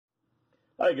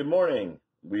Hi, good morning.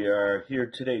 We are here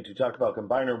today to talk about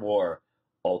Combiner War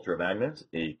Ultra Magnus,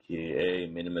 aka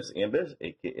Minimus Ambus,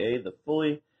 aka the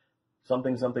fully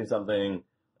something of the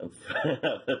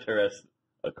Terrest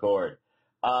Accord.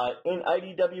 In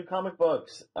IDW comic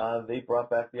books, they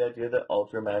brought back the idea that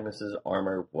Ultra Magnus's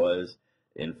armor was,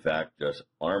 in fact, just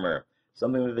armor.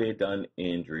 Something that they had done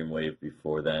in Dreamwave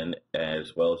before then,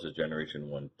 as well as the Generation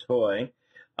 1 toy.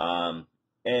 And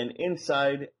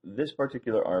inside this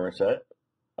particular armor set,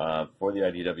 for the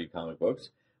IDW comic books,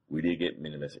 we did get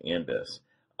Minimus Ambus.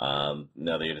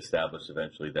 Now, they had established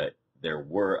eventually that there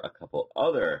were a couple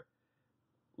other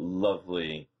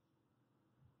lovely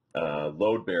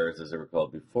load bearers, as they were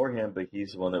called beforehand, but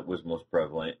he's the one that was most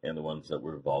prevalent and the ones that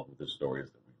were involved with the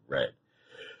stories that we read.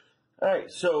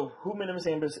 Alright, so who Minimus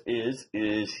Ambus is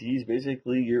he's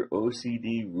basically your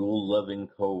OCD rule-loving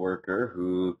coworker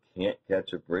who can't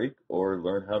catch a break or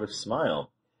learn how to smile.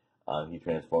 He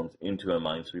transforms into a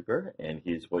minesweeper, and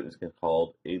he's what is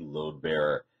called a load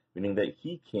bearer, meaning that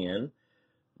he can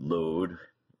load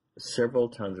several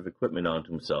tons of equipment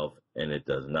onto himself, and it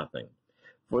does nothing.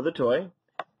 For the toy,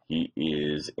 he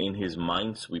is in his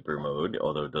minesweeper mode,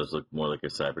 although it does look more like a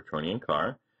Cybertronian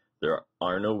car. There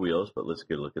are no wheels, but let's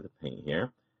get a look at the paint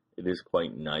here. It is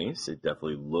quite nice. It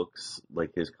definitely looks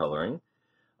like his coloring.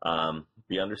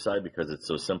 The underside, because it's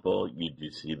so simple, you do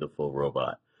see the full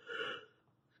robot.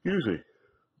 Excuse me.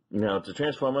 Now, to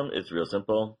transform him, it's real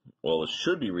simple. Well, it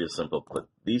should be real simple, but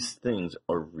these things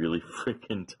are really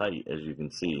freaking tight, as you can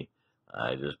see.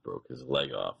 I just broke his leg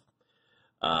off.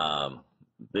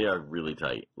 They are really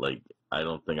tight. Like, I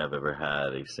don't think I've ever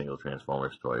had a single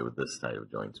Transformers toy with this tight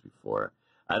of joints before.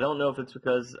 I don't know if it's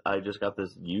because I just got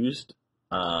this used,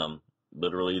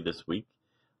 literally this week,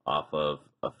 off of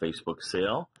a Facebook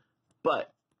sale,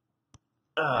 but,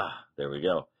 there we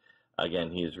go.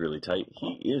 Again, he is really tight.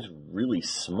 He is really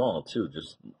small, too.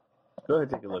 Just go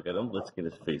ahead and take a look at him. Let's get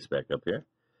his face back up here.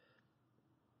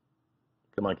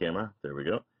 Come on, camera. There we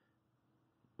go.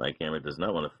 My camera does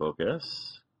not want to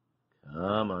focus.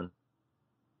 Come on.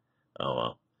 Oh,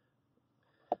 well.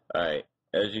 Alright,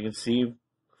 as you can see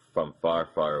from far,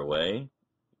 far away,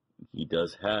 he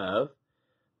does have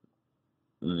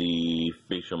the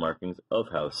facial markings of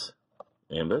House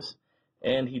Ambus,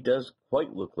 and he does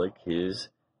quite look like his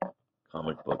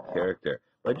comic book character.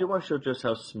 But I do want to show just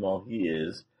how small he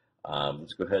is.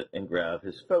 Let's go ahead and grab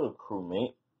his fellow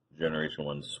crewmate, Generation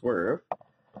 1 Swerve.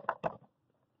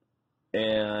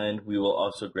 And we will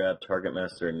also grab Target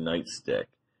Master Nightstick,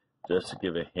 just to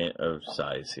give a hint of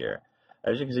size here.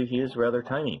 As you can see, he is rather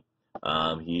tiny.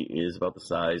 He is about the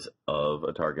size of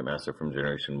a Target Master from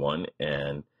Generation 1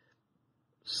 and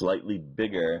slightly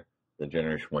bigger than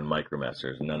Generation 1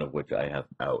 Micromasters, none of which I have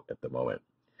out at the moment.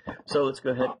 So let's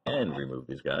go ahead and remove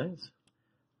these guys.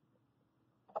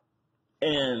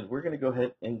 And we're going to go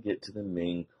ahead and get to the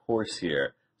main course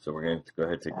here. So we're going to go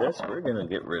ahead and take this. We're going to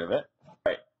get rid of it. All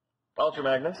right. Ultra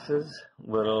Magnus, his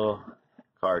little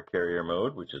car carrier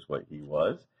mode, which is what he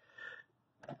was.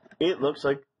 It looks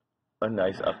like a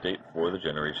nice update for the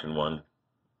Generation 1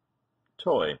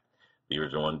 toy. The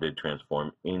original one did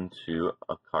transform into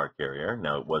a car carrier.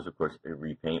 Now, it was, of course, a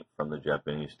repaint from the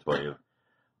Japanese toy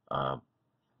of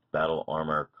Battle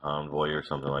Armor Convoy or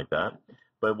something like that.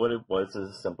 But what it was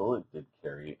is simple. It did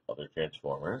carry other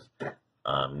Transformers.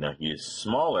 Now, he is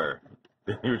smaller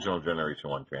than the original Generation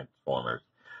 1 Transformers.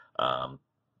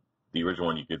 The original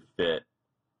one you could fit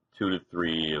 2 to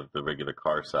 3 of the regular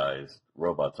car-sized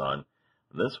robots on.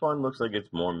 This one looks like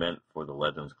it's more meant for the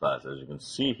Legends class. As you can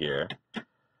see here,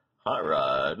 Hot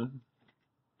Rod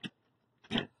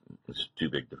is too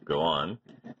big to go on,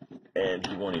 and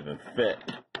he won't even fit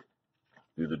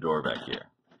through the door back here.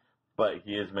 But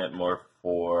he is meant more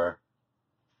for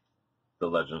the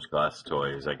Legends class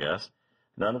toys, I guess.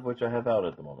 None of which I have out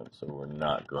at the moment, so we're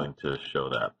not going to show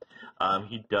that.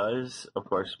 He does, of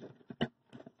course,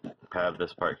 have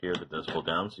this part here that does pull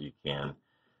down, so you can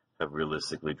have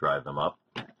realistically drive them up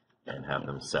and have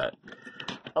them set.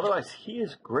 Otherwise, he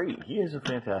is great. He is a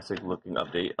fantastic looking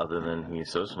update, other than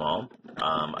he's so small.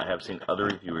 I have seen other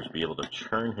reviewers be able to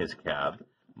churn his cab.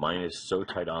 Mine is so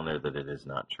tight on there that it is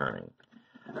not churning.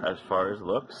 As far as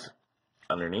looks,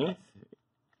 underneath,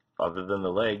 other than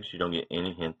the legs, you don't get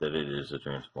any hint that it is a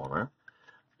Transformer.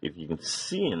 If you can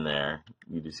see in there,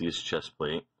 you can see his chest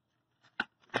plate.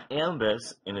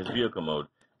 Ambus, in his vehicle mode,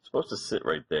 is supposed to sit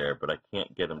right there, but I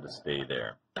can't get him to stay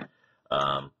there.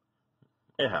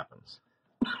 It happens.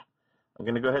 I'm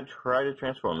going to go ahead and try to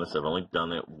transform this. I've only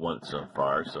done it once so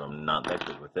far, so I'm not that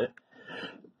good with it.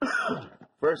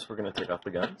 First, we're going to take off the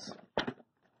guns.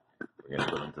 We're going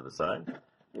to put them to the side.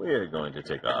 We're going to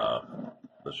take off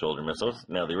the shoulder missiles.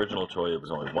 Now, the original toy, it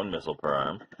was only 1 missile per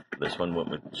arm. This one went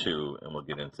with 2, and we'll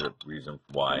get into the reason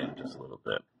why in just a little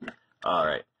bit. All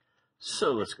right,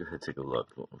 so let's go ahead and take a look.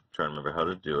 We'll try to remember how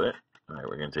to do it. All right,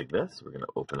 we're going to take this. We're going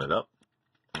to open it up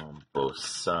on both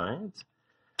sides.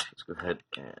 Let's go ahead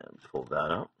and pull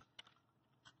that up.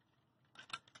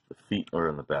 The feet are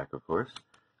in the back, of course.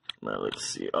 Now, let's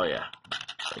see. Oh, yeah.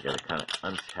 I got to kind of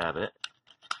untab it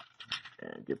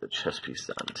and get the chest piece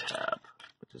to untab,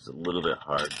 which is a little bit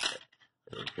hard.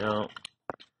 There we go.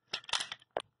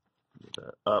 Move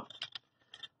that up.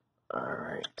 All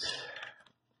right.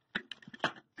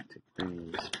 Take these,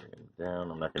 bring them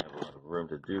down. I'm not going to have a lot of room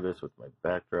to do this with my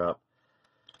backdrop.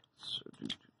 So,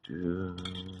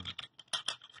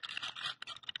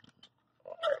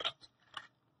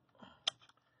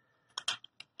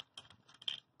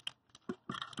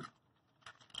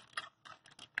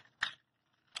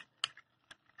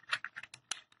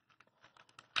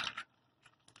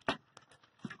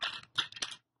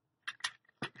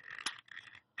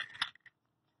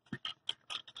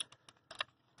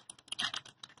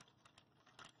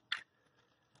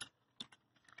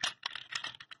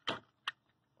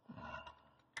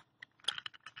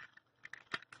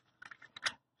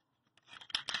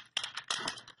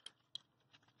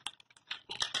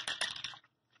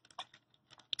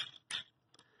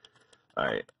 all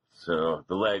right, so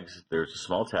the legs, there's a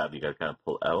small tab you got to kind of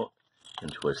pull out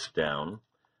and twist down.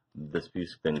 This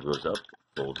piece then goes up,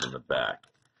 folds in the back.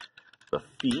 The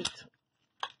feet,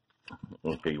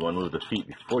 okay, you want to move the feet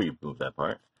before you move that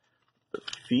part. The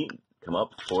feet come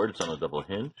up forward, it's on a double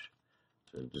hinge.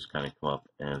 So you just kind of come up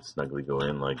and snugly go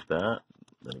in like that.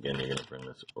 Then again, you're going to bring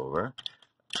this over.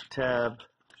 Tab,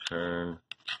 turn,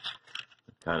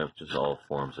 it kind of just all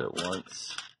forms at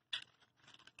once.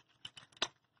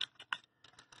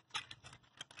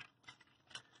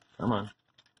 Come on.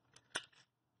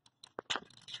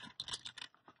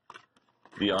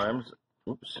 The arms,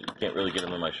 oops, you can't really get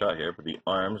them in my shot here, but the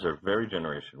arms are very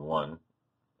Generation 1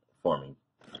 forming.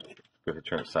 Go ahead and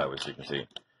turn it sideways so you can see.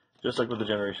 Just like with the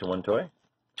Generation 1 toy,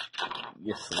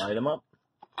 you slide them up.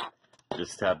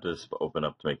 This tab does open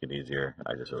up to make it easier.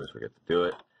 I just always forget to do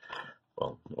it.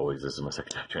 Well, always, this is my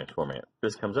second time transforming it.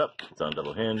 This comes up, it's on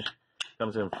double hinge,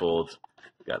 comes in, folds,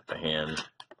 got the hands.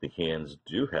 The hands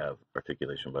do have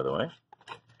articulation, by the way.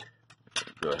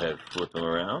 Go ahead, flip them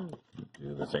around,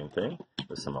 do the same thing.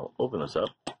 This time I'll open this up.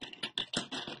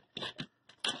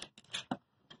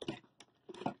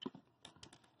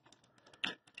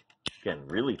 Again,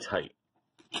 really tight.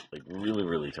 Like really,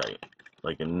 really tight.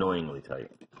 Like annoyingly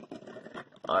tight.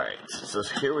 Alright, so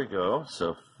here we go.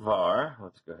 So far,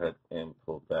 let's go ahead and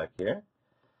pull back here.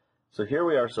 So here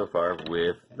we are so far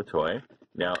with the toy.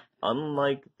 Now,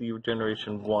 unlike the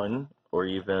Generation 1, or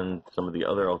even some of the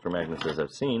other Ultra Magnuses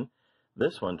I've seen,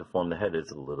 this one, to form the head,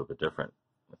 is a little bit different.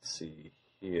 Let's see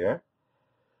here.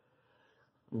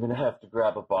 I'm going to have to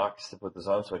grab a box to put this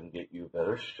on so I can get you a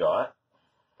better shot.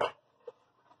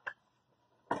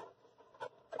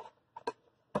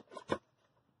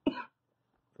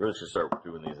 Really should start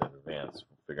doing these in advance,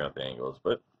 figuring out the angles.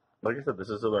 But, like I said, this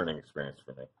is a learning experience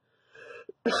for me.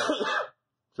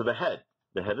 So the head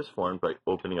is formed by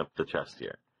opening up the chest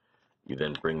here. You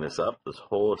then bring this up. This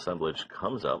whole assemblage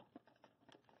comes up.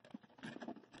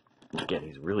 Again,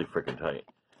 he's really freaking tight.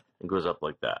 And goes up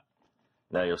like that.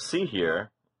 Now you'll see here,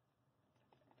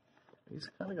 he's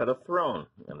kind of got a throne.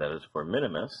 And that is for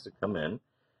Minimus to come in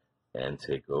and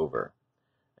take over.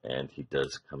 And he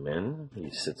does come in. He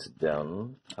sits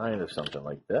down kind of something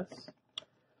like this.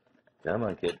 Come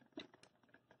on, kid.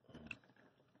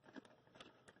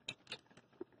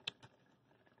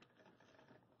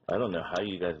 I don't know how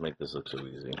you guys make this look so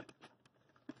easy.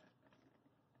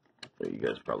 You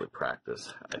guys probably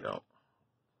practice. I don't.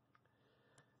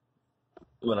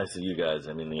 When I say you guys,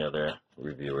 I mean the other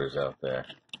reviewers out there.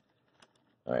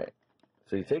 Alright.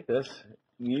 So you take this.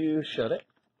 You shut it.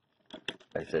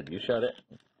 I said you shut it.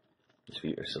 His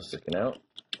feet are still sticking out.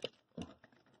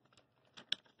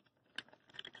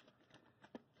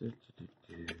 And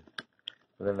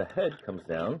then the head comes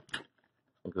down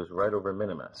and goes right over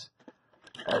Minimus.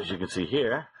 As you can see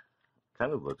here,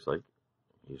 kind of looks like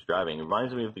he's driving. It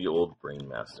reminds me of the old Brain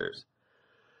Masters.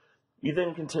 You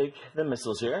then can take the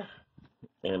missiles here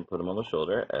and put them on the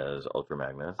shoulder, as Ultra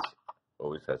Magnus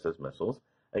always has his missiles.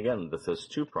 Again, this has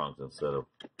 2 prongs instead of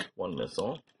 1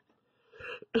 missile.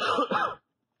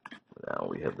 Now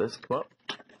we have this come up.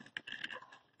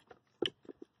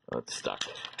 Oh, it's stuck.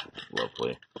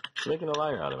 Lovely. It's making a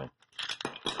liar out of me.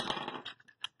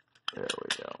 There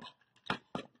we go.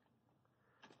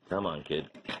 Come on, kid.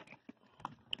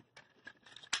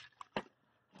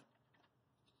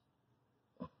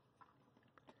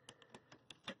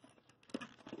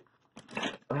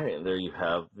 Alright, there you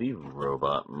have the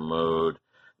robot mode.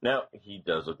 Now, he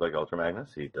does look like Ultra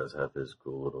Magnus. He does have his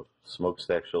cool little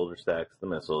smokestack, shoulder stacks, the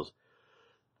missiles,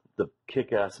 the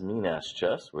kick-ass, mean-ass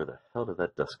chest. Where the hell did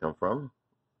that dust come from?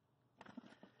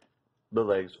 The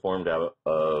legs formed out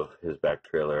of his back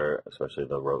trailer, especially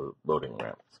the loading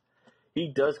ramps. He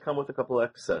does come with a couple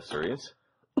accessories,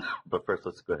 but first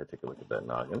let's go ahead and take a look at that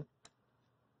noggin.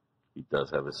 He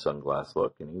does have his sunglass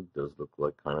look, and he does look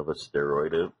like kind of a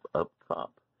steroided up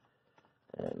cop.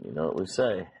 And you know what we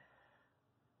say. I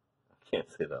can't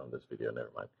say that on this video, never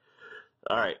mind.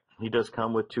 Alright, he does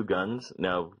come with 2 guns.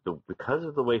 Now, because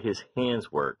of the way his hands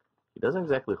work, he doesn't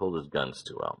exactly hold his guns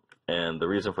too well. And the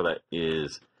reason for that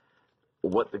is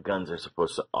what the guns are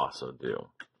supposed to also do.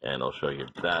 And I'll show you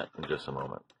that in just a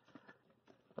moment.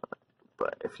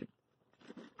 But if you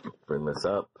bring this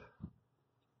up,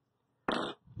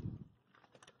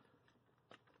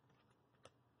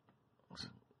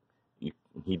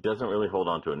 he doesn't really hold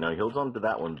on to it. Now, he holds on to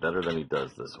that one better than he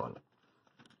does this one.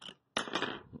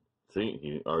 See,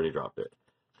 he already dropped it.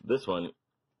 This one,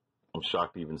 I'm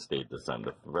shocked he even stayed this time.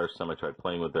 The first time I tried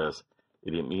playing with this,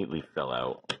 it immediately fell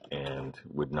out and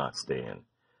would not stay in.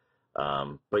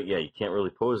 But yeah, you can't really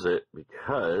pose it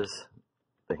because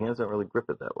the hands don't really grip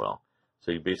it that well.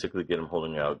 So you basically get him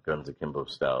holding out guns akimbo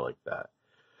style like that.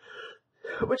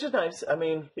 Which is nice. I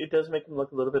mean, it does make him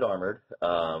look a little bit armored,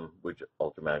 which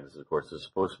Ultra Magnus, of course, is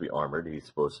supposed to be armored. He's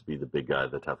supposed to be the big guy,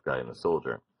 the tough guy, and the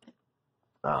soldier.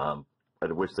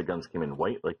 I wish the guns came in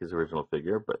white like his original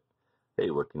figure, but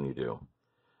hey, what can you do?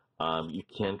 You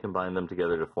can combine them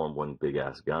together to form one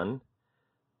big-ass gun.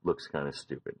 Looks kind of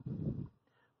stupid.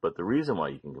 But the reason why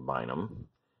you can combine them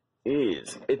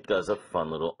is it does a fun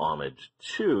little homage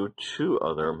to 2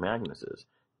 other Magnuses.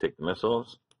 Take the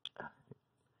missiles,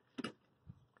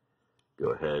 go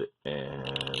ahead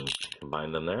and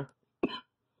combine them there,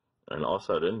 and all of a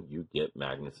sudden you get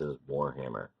Magnus's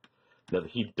Warhammer. Now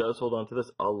he does hold on to this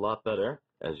a lot better.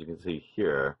 As you can see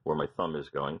here, where my thumb is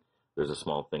going, there's a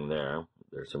small thing there.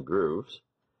 There's some grooves.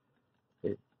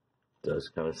 It does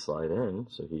kind of slide in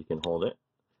so he can hold it.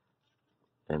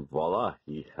 And voila,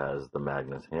 he has the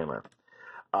Magnus hammer.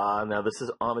 Now this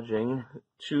is homaging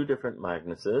 2 different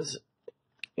Magnuses.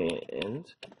 And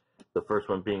the first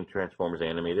one being Transformers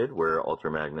Animated, where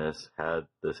Ultra Magnus had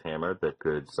this hammer that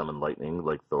could summon lightning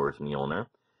like Thor's Mjolnir.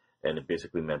 And it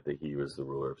basically meant that he was the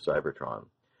ruler of Cybertron.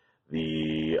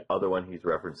 The other one he's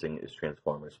referencing is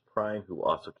Transformers Prime, who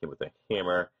also came with a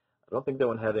hammer. I don't think that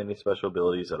one had any special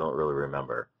abilities. I don't really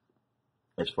remember.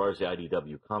 As far as the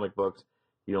IDW comic books,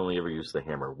 he only ever used the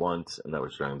hammer once, and that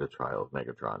was during the trial of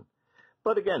Megatron.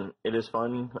 But again, it is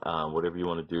fun. Whatever you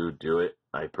want to do it.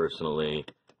 I personally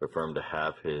prefer him to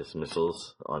have his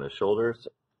missiles on his shoulders,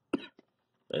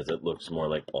 as it looks more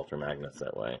like Ultra Magnus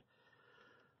that way.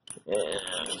 And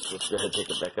let's just go ahead and take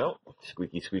it back out.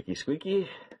 Squeaky, squeaky, squeaky.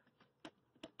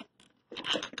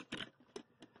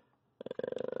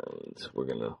 And we're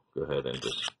going to go ahead and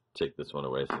just take this one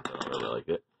away since I don't really like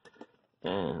it.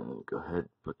 And go ahead,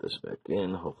 put this back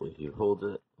in. Hopefully he holds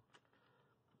it.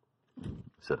 I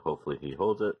said hopefully he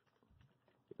holds it.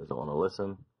 He doesn't want to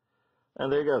listen.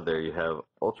 And there you go. There you have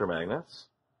Ultra Magnus.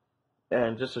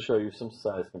 And just to show you some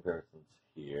size comparisons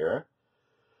here,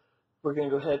 we're going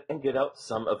to go ahead and get out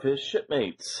some of his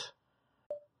shipmates.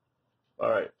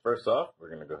 Alright, first off, we're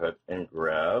going to go ahead and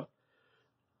grab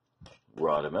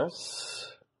Rodimus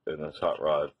in this hot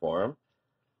rod form.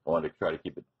 I wanted to try to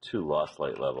keep it 2 Lost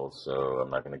Light levels, so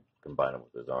I'm not going to combine him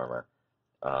with his armor.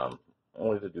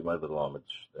 Only to do my little homage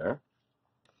there.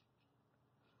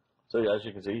 So yeah, as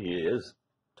you can see, he is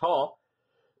tall.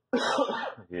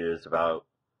 He is about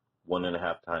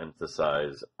 1.5 times the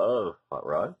size of Hot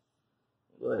Rod.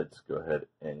 Let's go ahead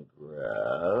and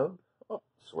grab,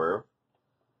 Swerve.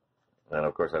 And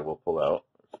of course I will pull out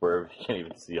Swerve, you can't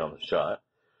even see on the shot.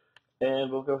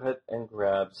 And we'll go ahead and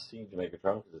grab Siege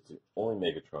Megatron, because it's the only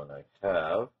Megatron I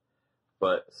have.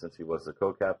 But since he was the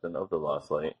co-captain of the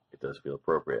Lost Light, it does feel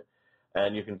appropriate.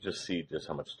 And you can just see just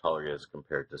how much taller he is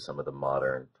compared to some of the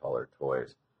modern, taller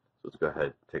toys. So let's go ahead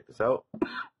and take this out,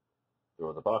 throw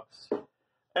in the box,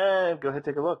 and go ahead and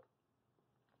take a look.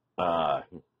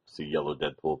 See yellow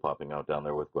Deadpool popping out down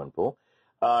there with Gwenpool.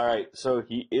 Alright, so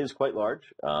he is quite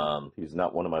large. He's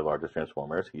not one of my largest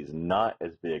Transformers. He's not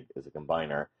as big as a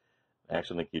Combiner. I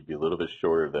actually think he'd be a little bit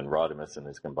shorter than Rodimus in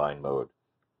his combined mode.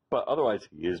 But otherwise,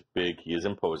 he is big, he is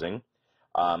imposing.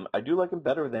 I do like him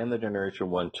better than the Generation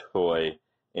 1 toy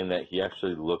in that he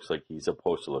actually looks like he's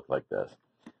supposed to look like this.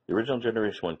 The original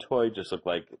Generation 1 toy just looked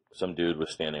like some dude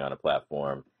was standing on a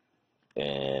platform,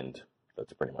 and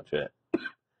that's pretty much it.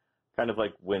 Kind of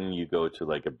like when you go to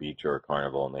like a beach or a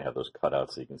carnival and they have those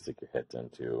cutouts so you can stick your head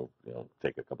into,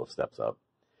 take a couple steps up.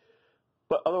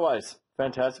 But otherwise,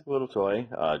 fantastic little toy.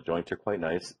 Joints are quite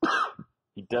nice.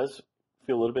 He does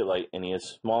feel a little bit light, and he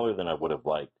is smaller than I would have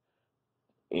liked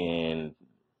in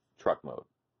truck mode.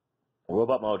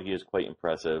 Robot mode, he is quite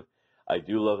impressive. I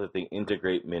do love that they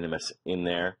integrate Minimus in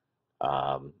there.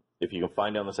 If you can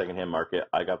find it on the secondhand market,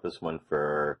 I got this one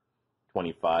for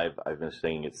 $25. I've been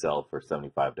seeing it sell for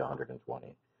 $75 to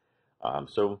 $120.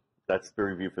 So that's the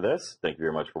review for this. Thank you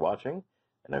very much for watching,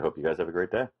 and I hope you guys have a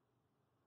great day.